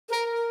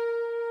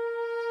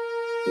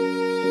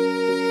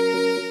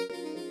It's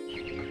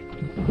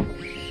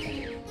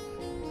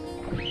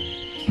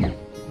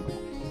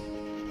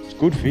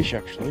good fish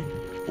actually.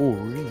 Oh,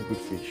 really good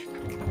fish.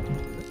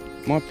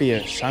 Might be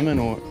a salmon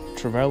or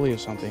trevally or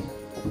something.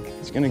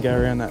 It's gonna go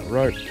around that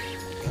rope.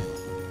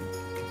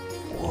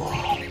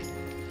 Whoa.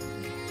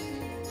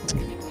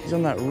 He's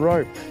on that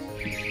rope.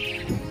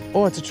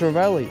 Oh, it's a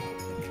trevally.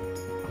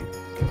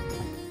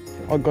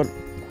 I got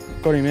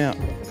him out.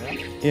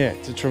 Yeah,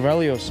 it's a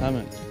trevally or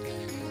salmon.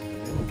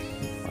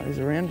 Oh, he's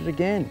around it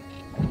again.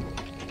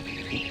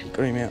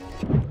 Got him out.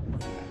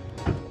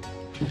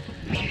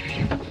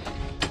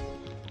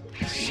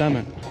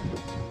 Salmon.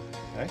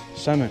 Okay.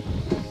 Salmon.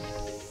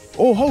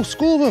 Oh, whole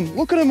school of them.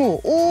 Look at them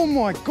all. Oh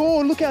my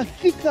God, look how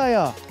thick they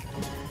are.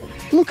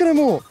 Look at them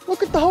all.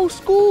 Look at the whole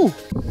school.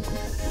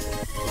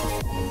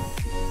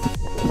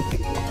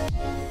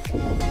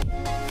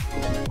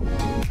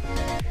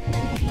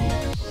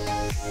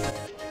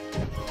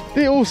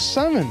 They're all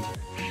salmon.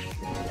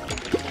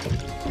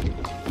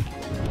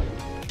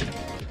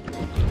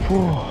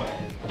 Whoa.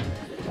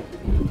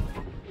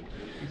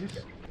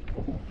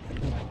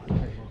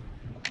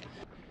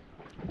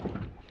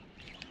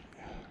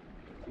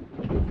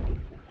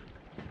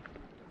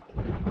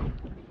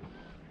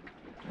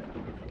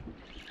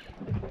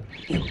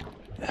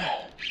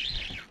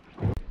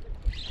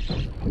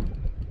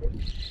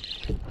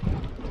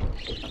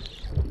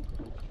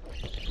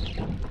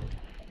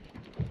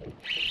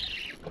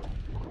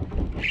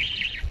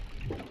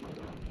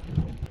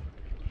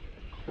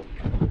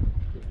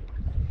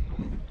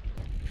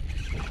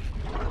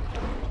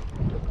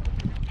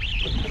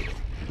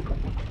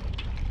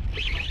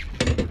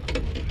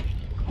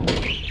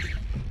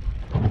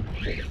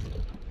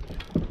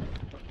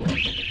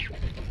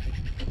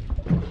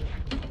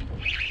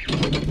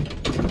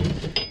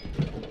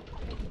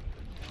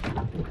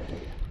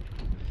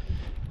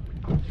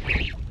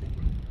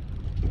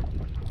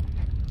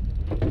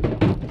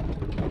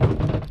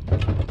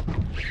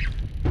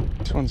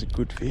 This one's a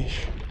good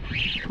fish.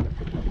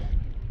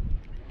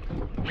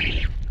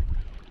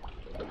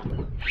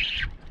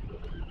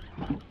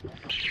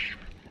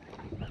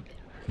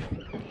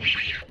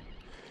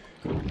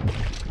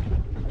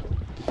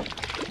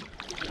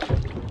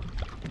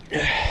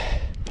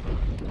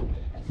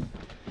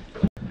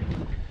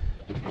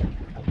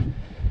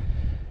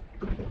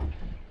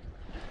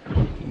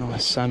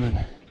 Nice salmon.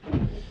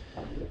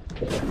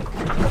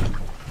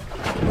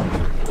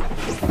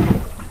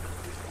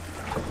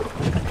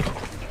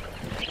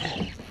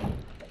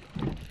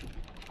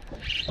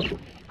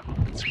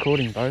 It's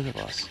courting both of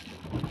us.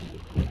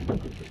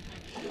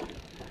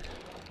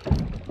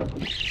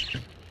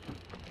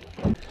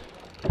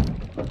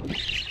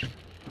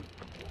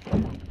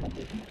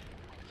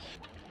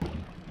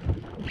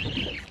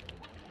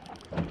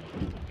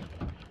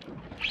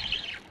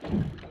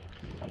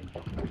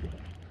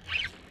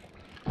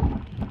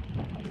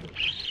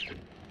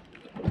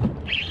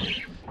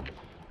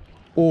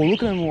 Oh,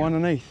 look at them all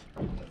underneath.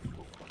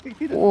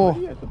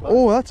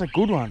 Oh, that's a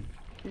good one.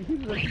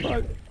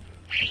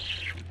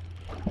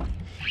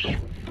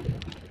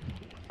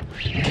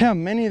 Look how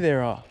many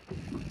there are.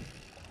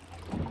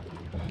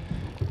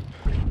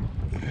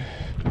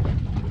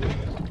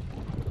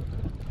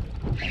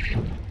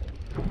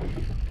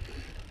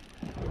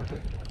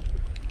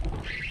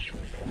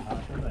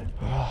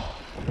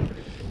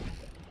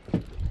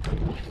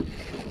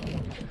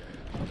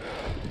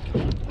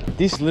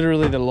 This is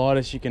literally the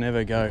lightest you can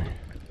ever go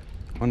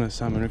on a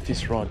salmon with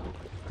this rod.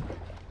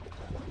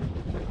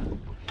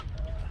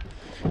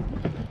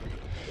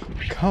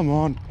 Come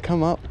on,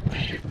 come up.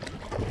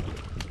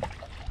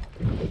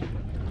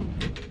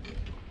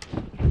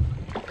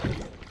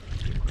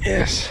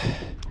 Yes.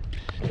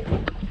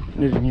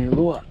 Need a new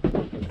lure.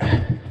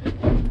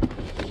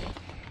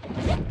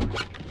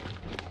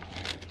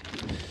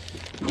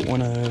 Put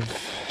one of those.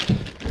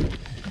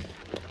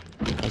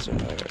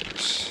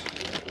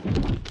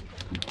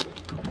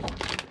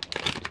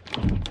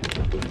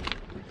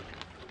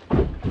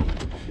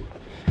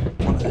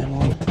 One of them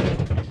on.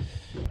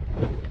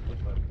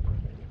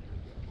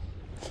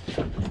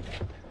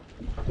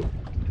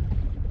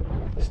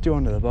 Still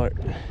under the boat.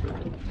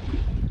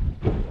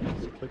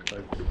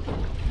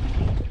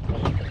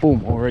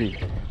 Boom, already.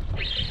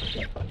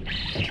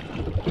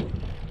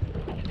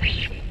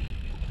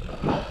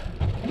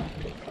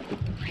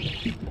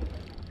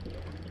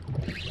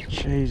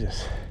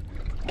 Jesus.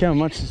 Look how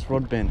much this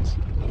rod bends.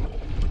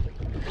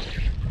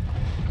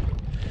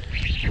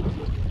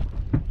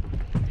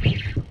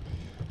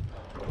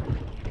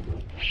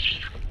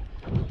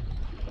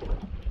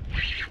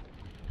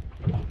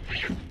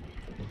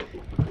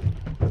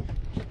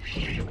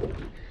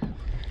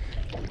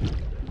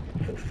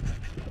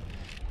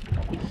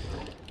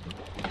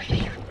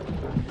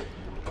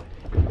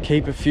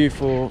 Keep a few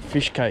for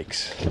fish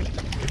cakes.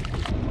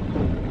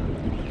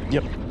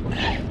 Yep.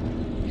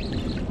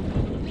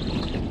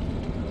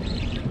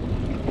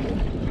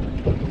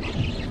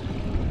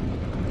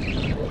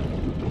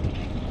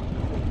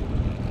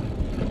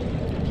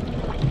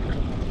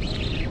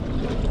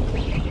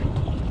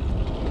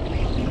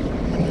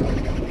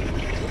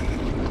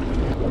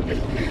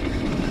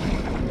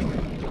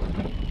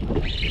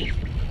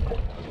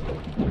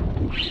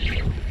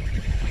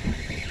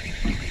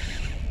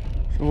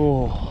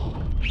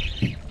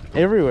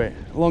 everywhere,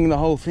 along the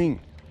whole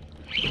thing.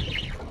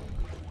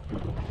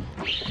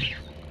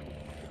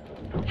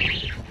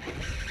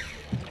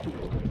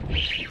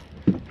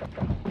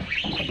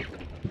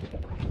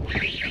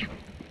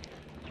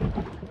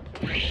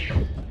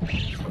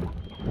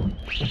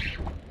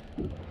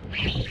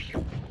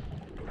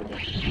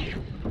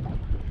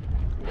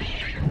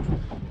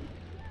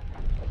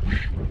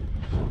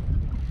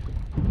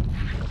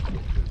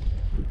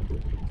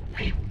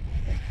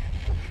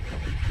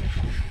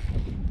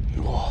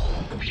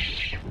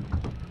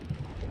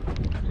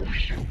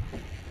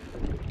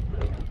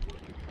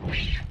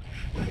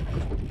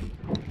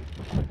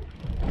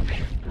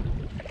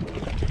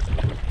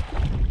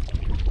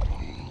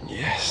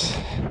 Yes.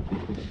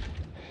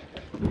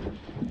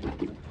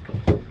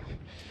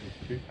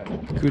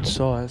 Good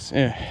size,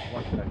 yeah.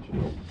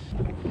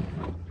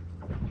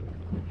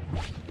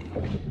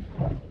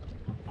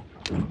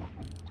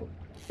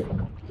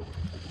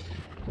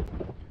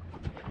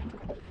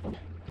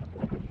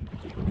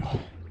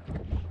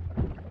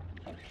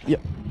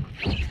 Yep.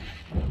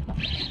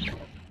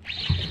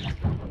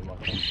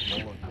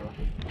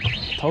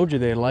 Told you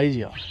they're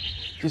lazier.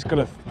 Just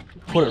gotta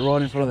put it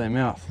right in front of their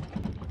mouth.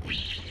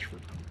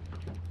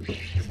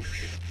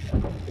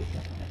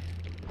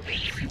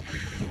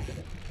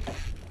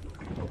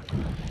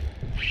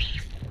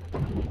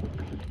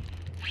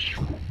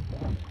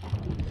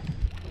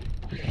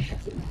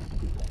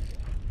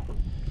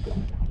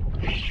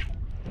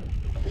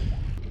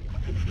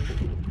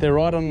 They're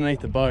right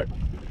underneath the boat.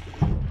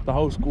 The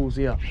whole school's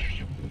here.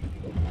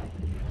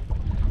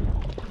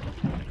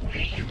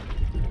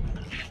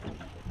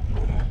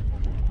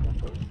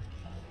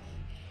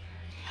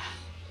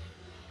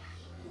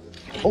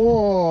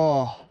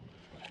 Oh!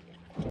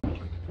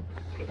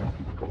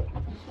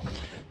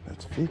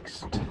 That's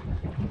fixed.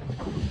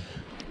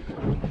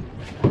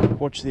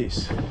 Watch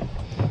this.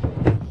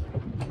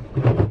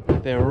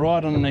 They're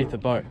right underneath the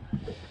boat.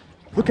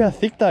 Look how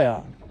thick they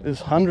are. There's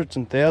hundreds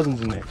and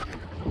thousands in there.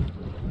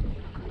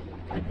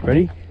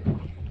 Ready?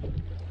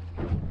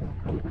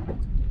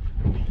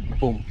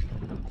 Boom.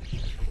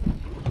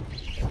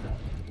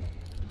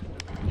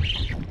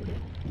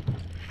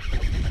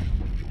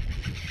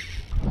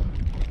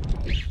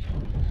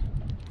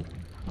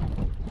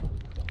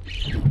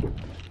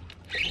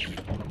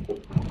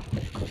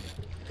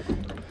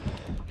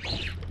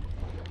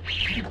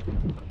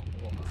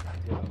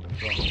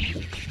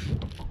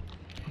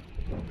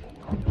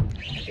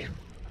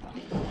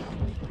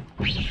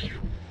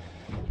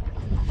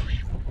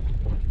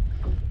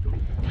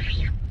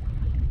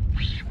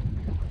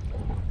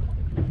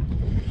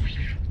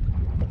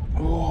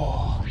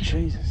 Oh,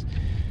 Jesus.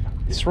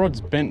 This rod's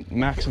bent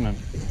maximum.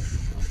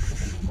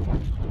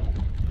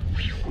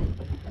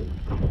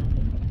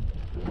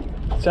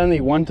 It's only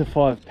 1 to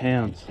 5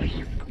 pounds.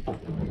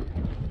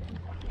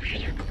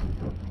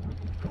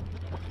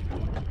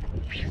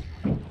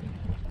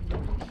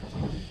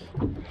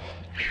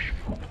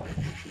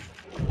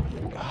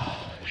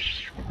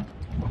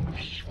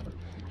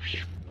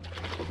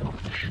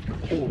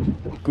 Oh,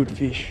 good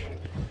fish.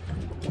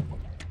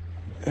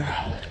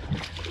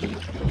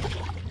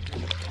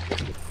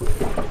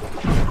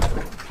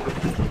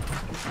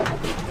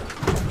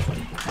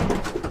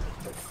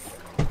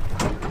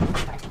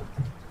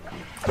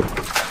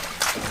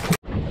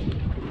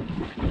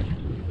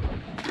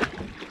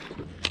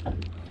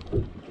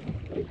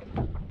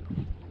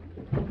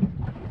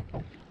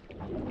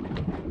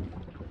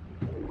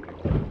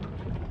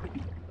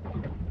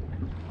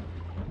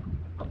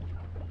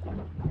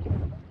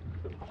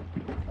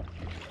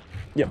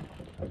 Yep.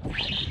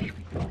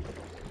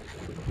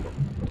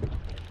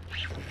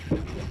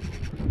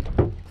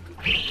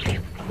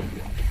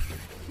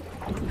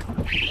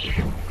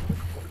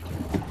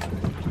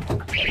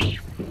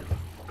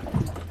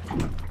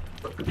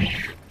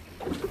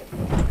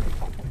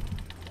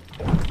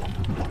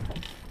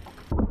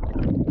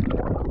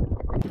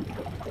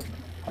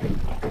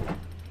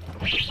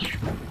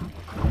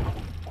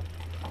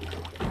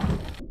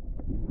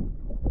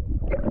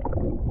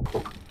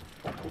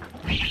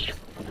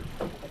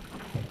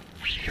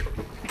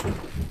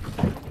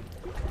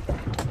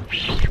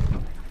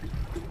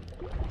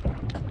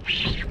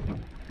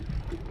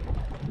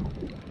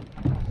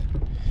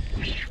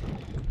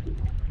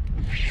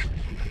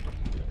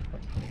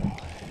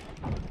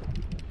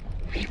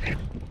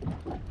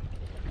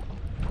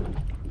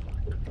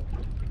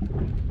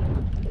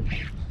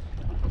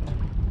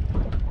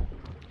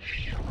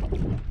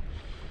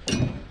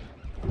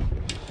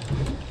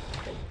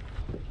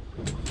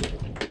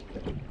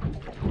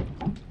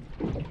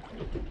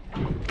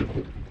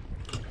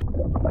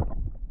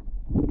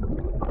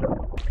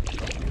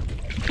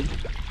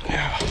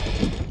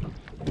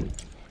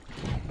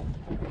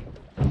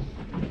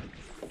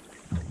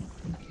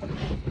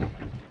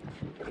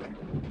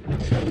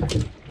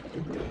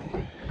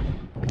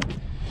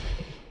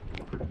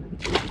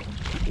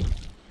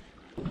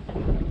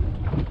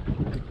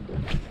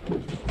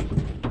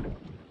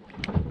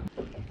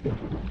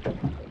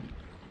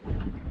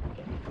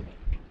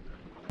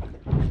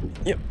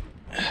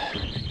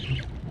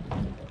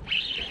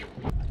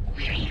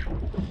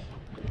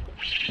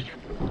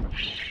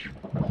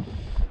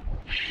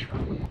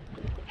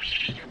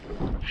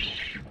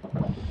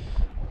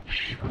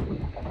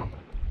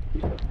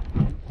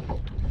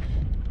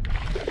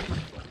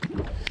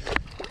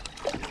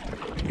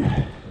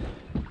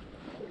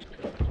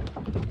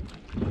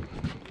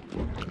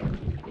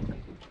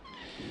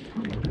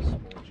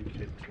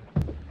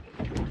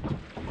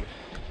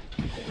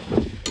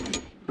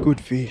 Good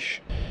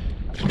fish.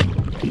 The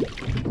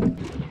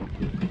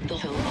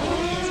home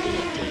point has been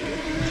updated.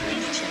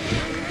 Please check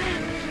your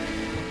map.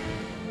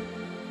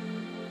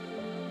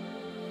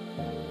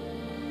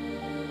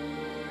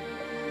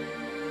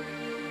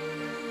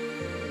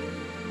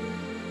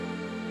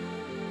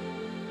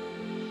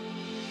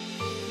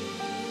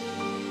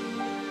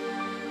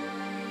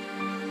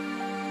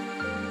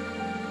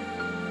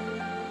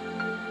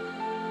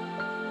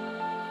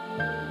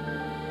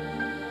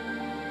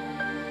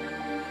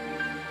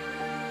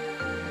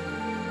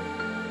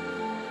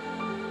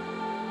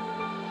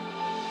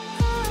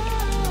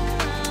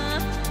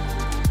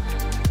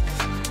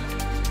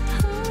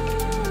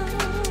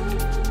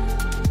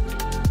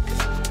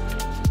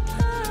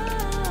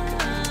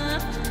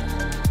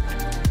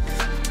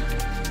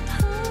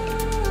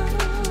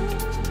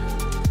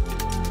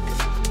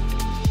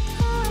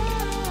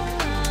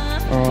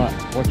 Alright,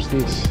 watch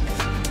this.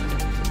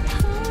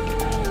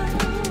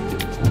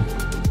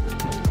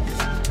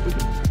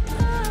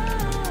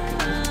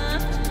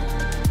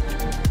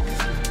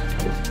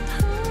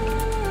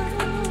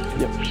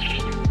 Yep.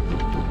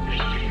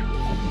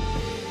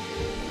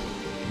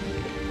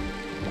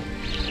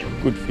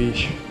 Good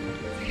fish.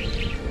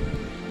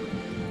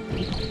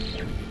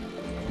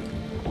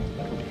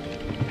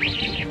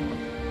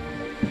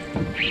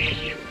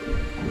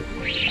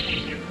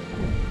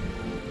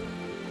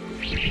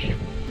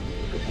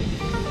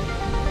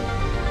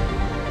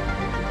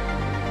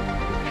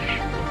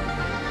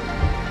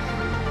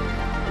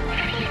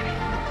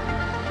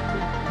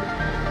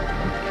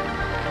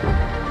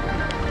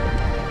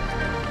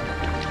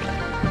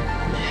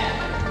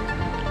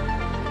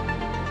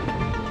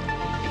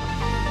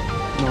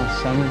 Nice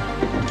salmon.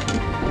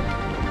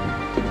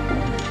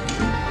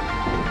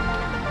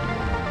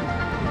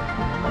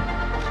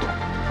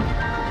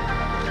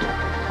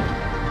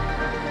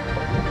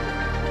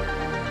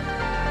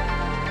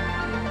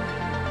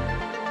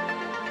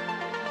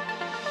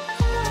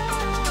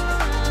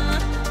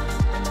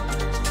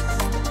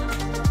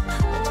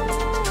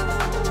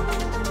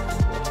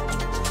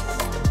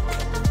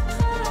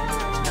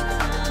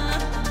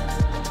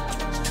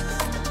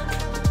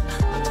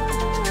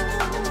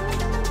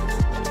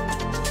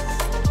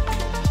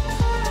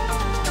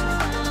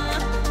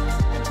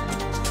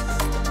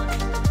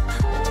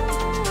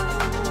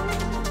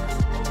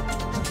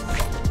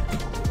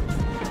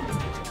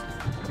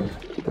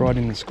 Right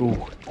in the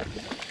school.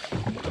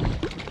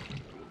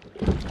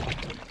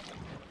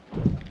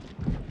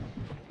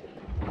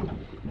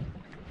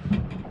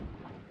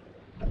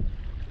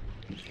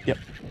 Yep.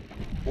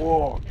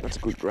 Whoa, that's a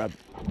good grab.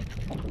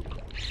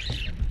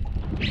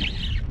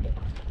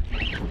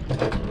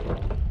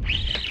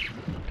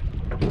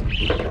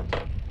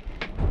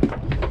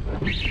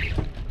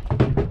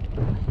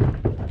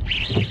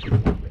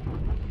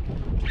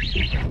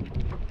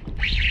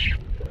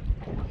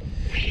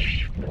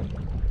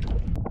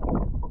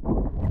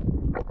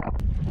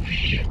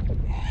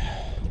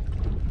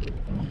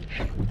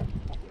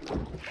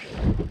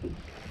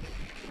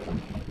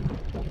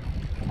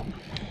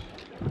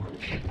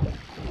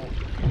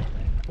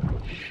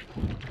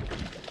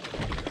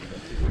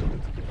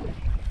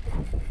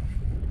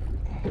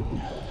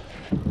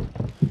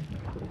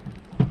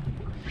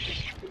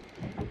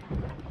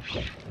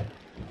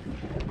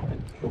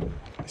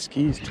 The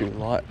ski's too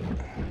light.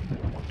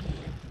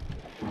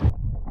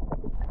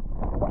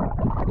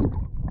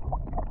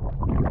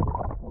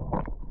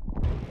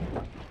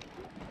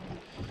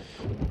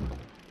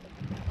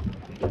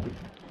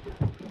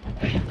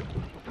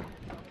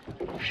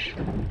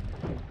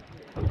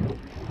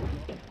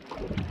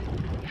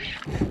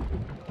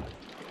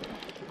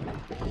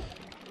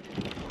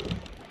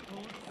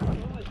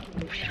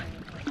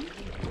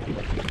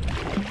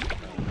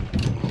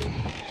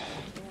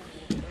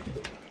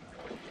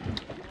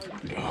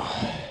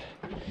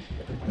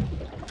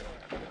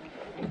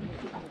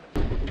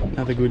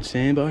 Another good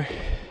sambo.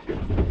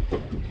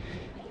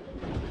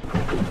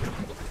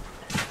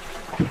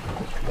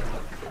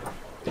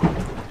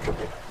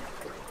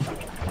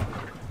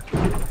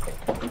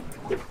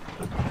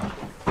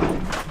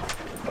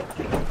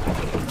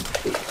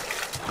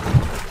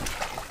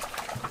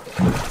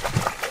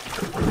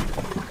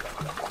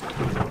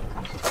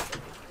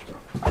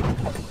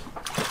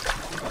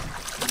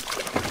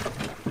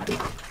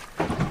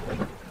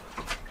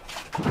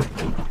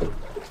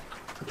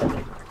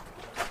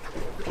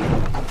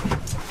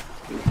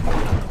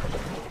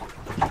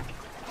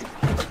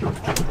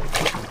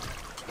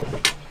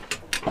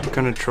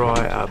 Gonna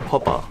try a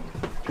popper.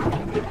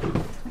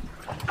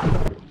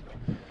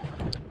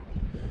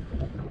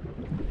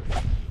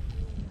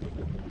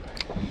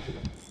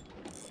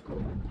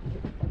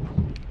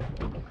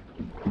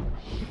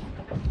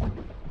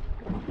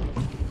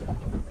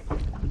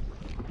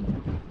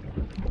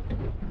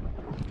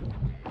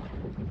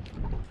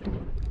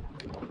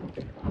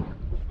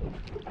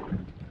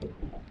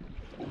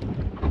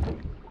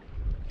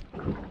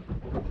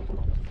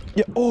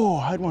 Yeah, oh,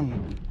 I had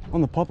one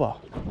on the popper.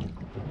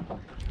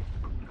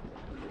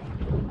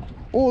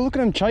 Oh, look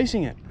at him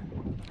chasing it.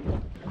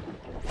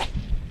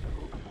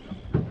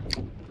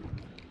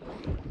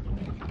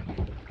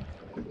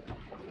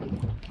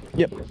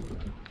 Yep.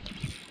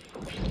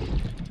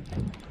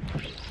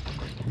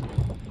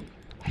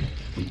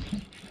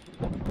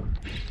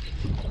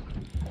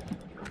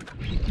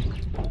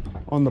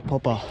 On the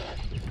popper.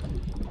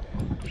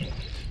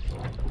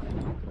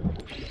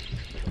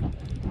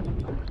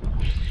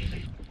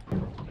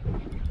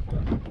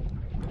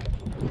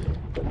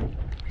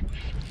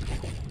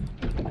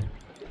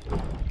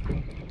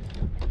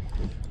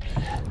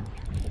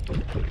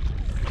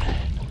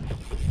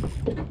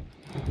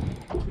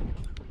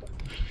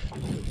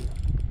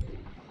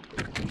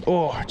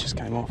 Oh, it just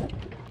came off.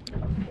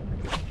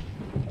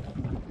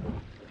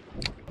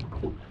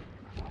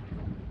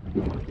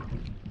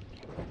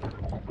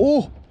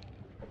 Oh!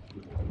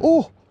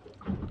 Oh!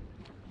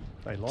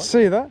 They like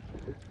See that?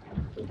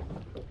 it.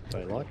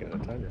 They like it, I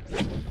tell you.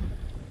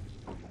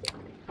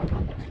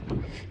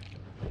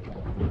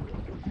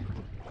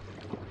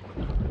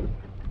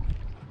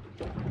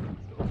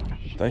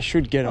 They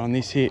should get on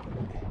this hit.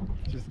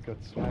 Just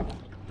got smacked.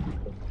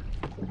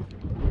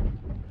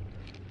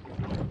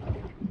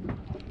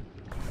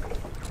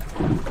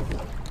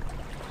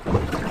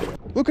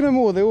 Look at them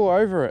all, they're all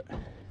over it.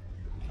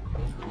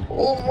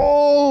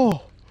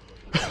 Oh!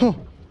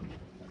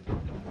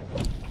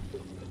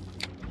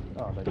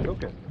 Oh, they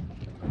took it.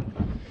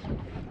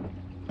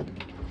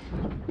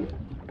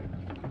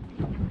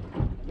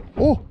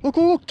 Oh, look,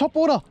 look, top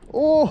water.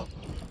 Oh!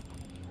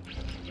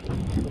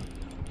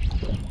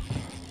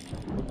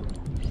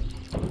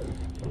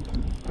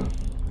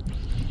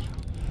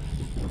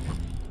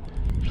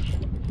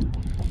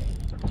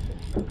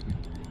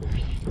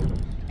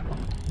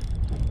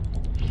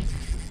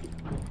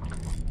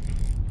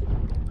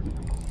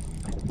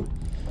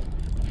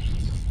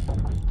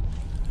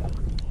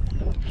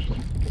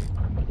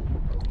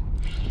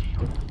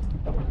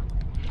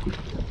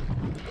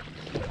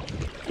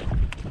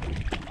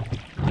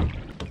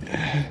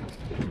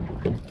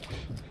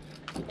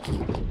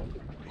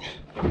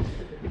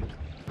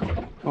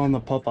 On the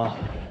popper.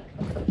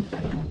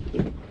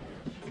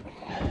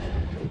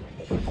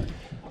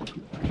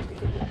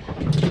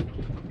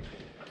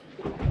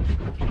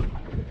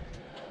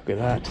 Look at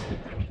that.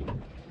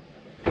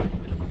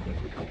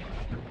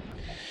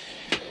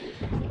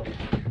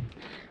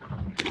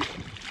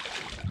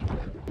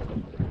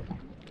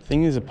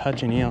 Things are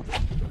patching out.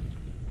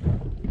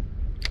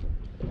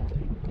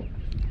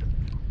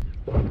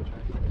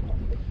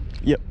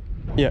 Yep,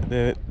 yeah,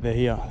 they're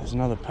here. There's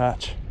another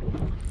patch.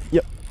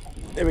 Yep,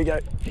 there we go.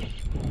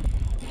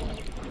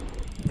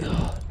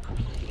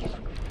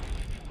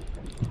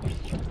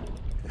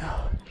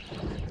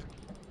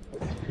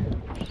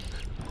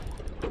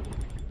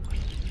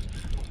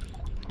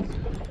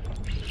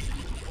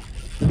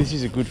 This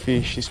is a good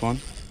fish, this one.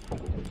 They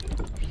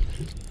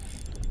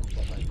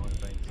might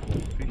have been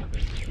small fish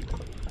then.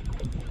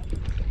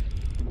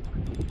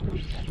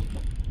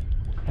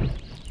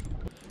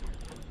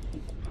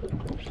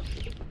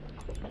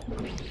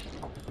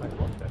 They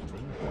like that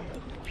thing.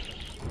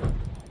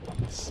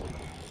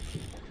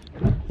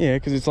 Yeah,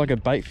 because it's like a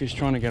bait fish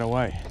trying to get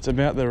away. It's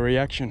about the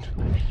reaction.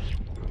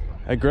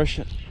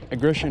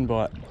 Aggression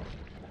bite.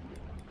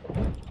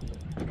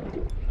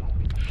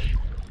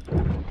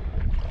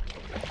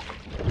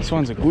 This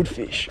one's a good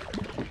fish.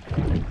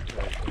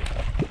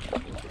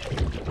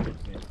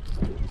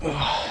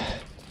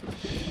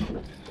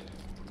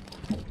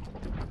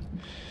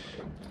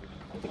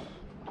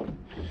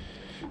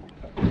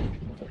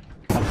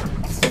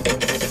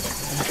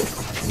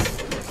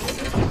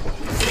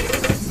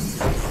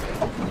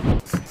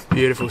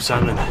 Beautiful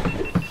salmon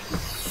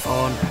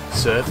on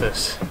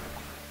surface.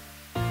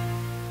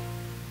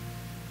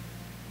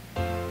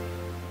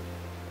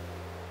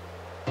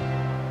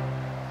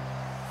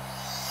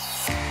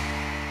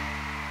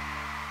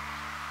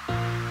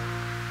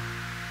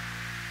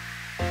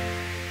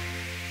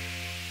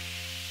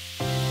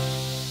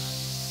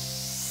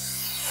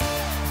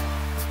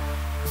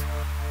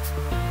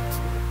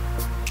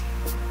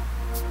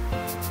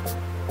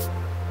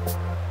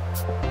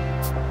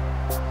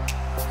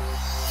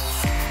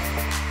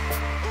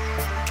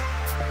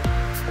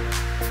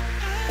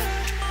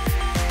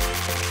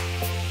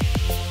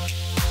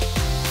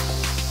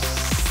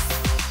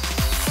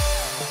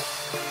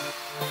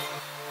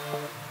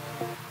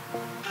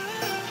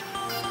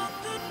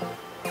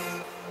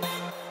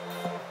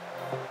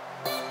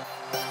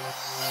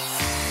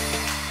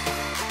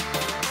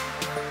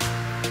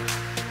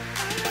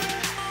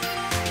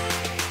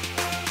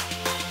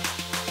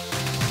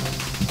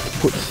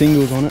 Put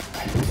singles on it,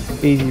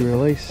 easy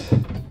release.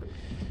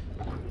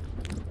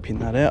 Pin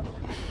that out,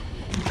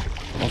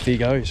 off he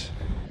goes.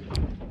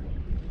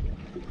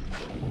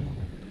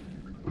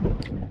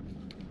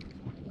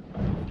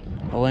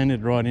 I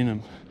landed right in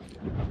him.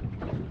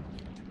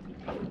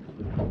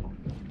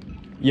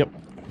 Yep.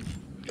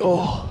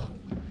 Oh.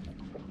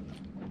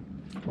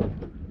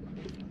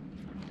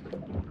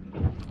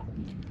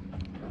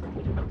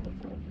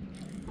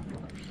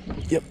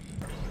 Yep.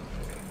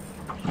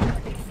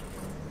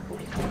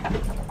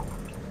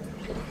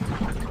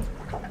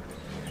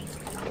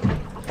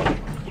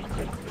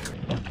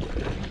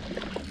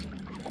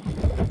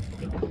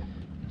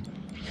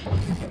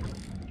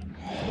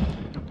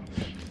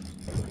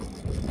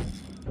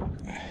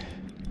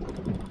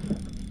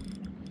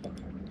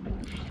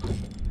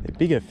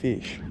 bigger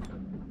fish.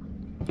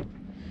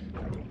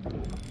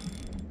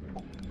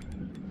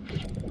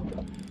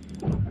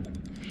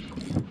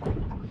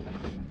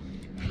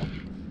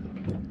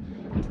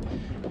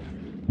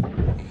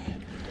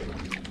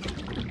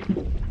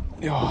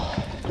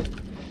 Oh.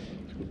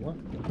 Good one.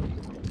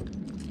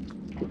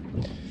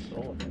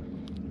 Solid.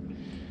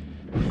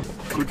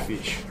 Good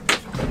fish.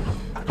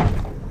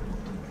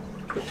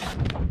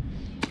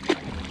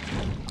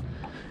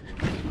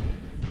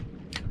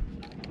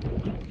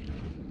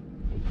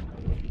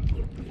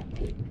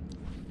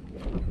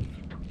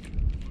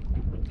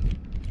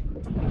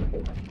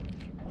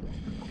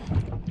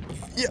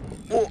 Yeah.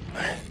 Oh.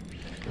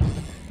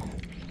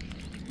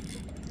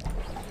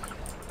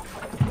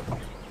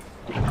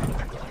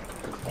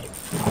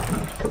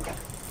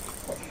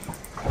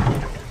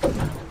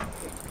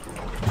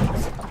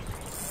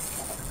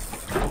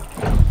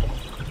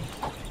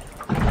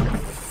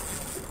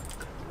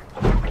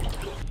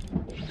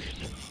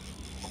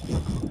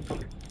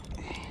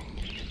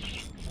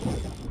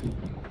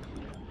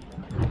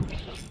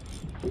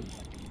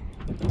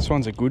 This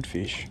one's a good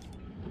fish.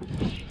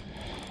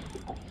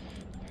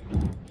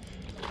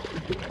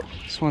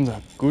 This one's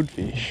a good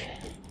fish.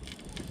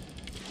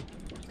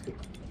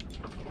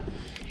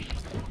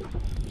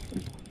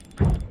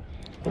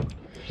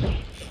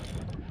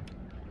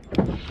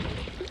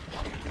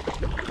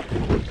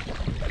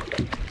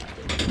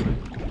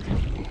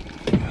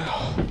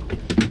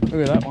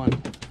 Look at that one.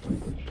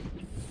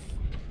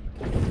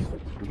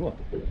 Good one.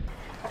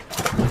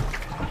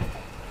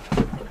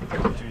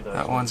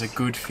 That one's a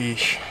good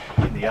fish.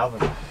 In the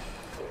oven.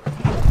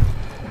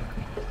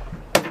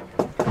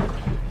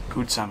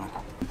 Good salmon.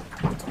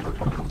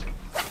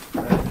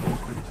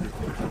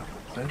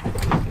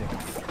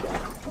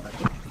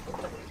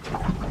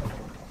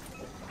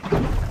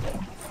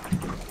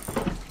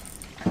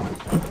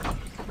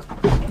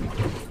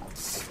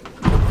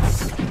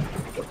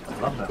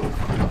 Love that.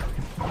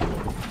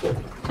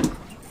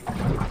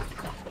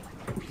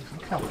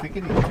 Look how thick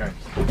it is, James.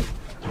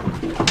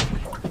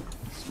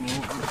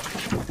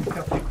 Look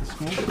how thick the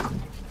school is.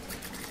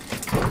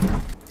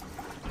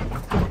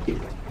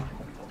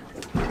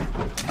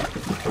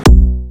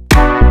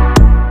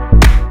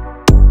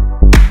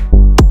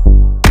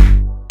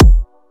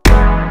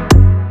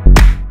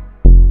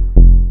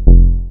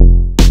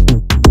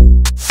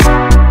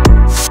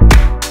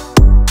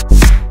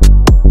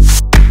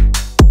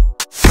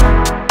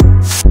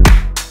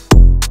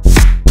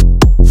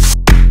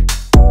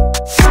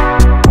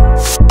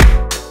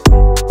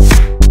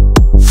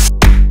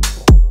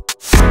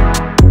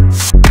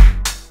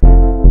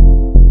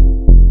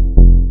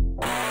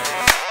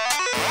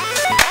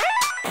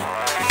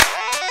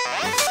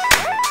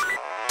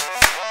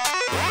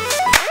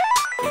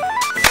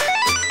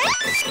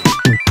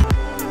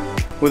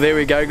 Well, there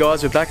we go,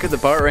 guys. We're back at the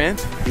boat ramp.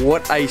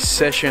 What a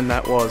session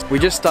that was. We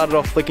just started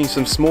off flicking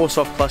some small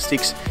soft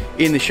plastics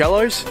in the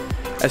shallows.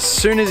 As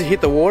soon as it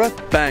hit the water,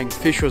 bang,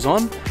 fish was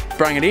on.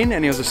 Bring it in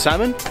and it was a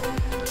salmon.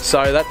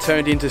 So that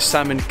turned into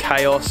salmon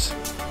chaos.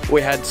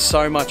 We had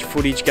so much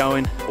footage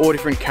going, all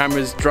different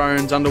cameras,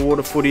 drones,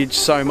 underwater footage,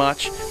 so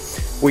much.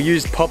 We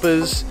used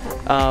poppers,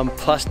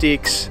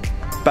 plastics,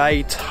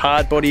 bait,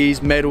 hard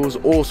bodies, metals,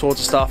 all sorts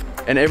of stuff.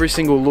 And every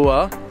single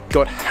lure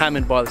got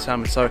hammered by the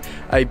salmon. So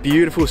a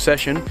beautiful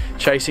session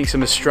chasing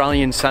some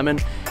Australian salmon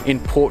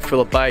in Port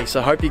Phillip Bay. So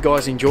I hope you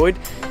guys enjoyed.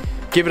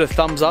 Give it a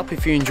thumbs up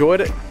if you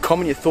enjoyed it.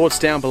 Comment your thoughts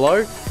down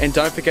below and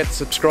don't forget to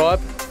subscribe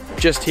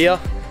just here.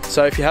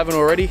 So if you haven't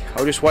already,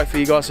 I'll just wait for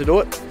you guys to do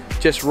it.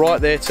 Just right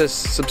there to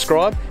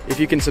subscribe. If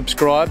you can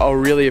subscribe, I'll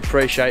really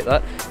appreciate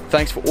that.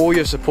 Thanks for all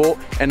your support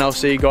and I'll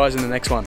see you guys in the next one.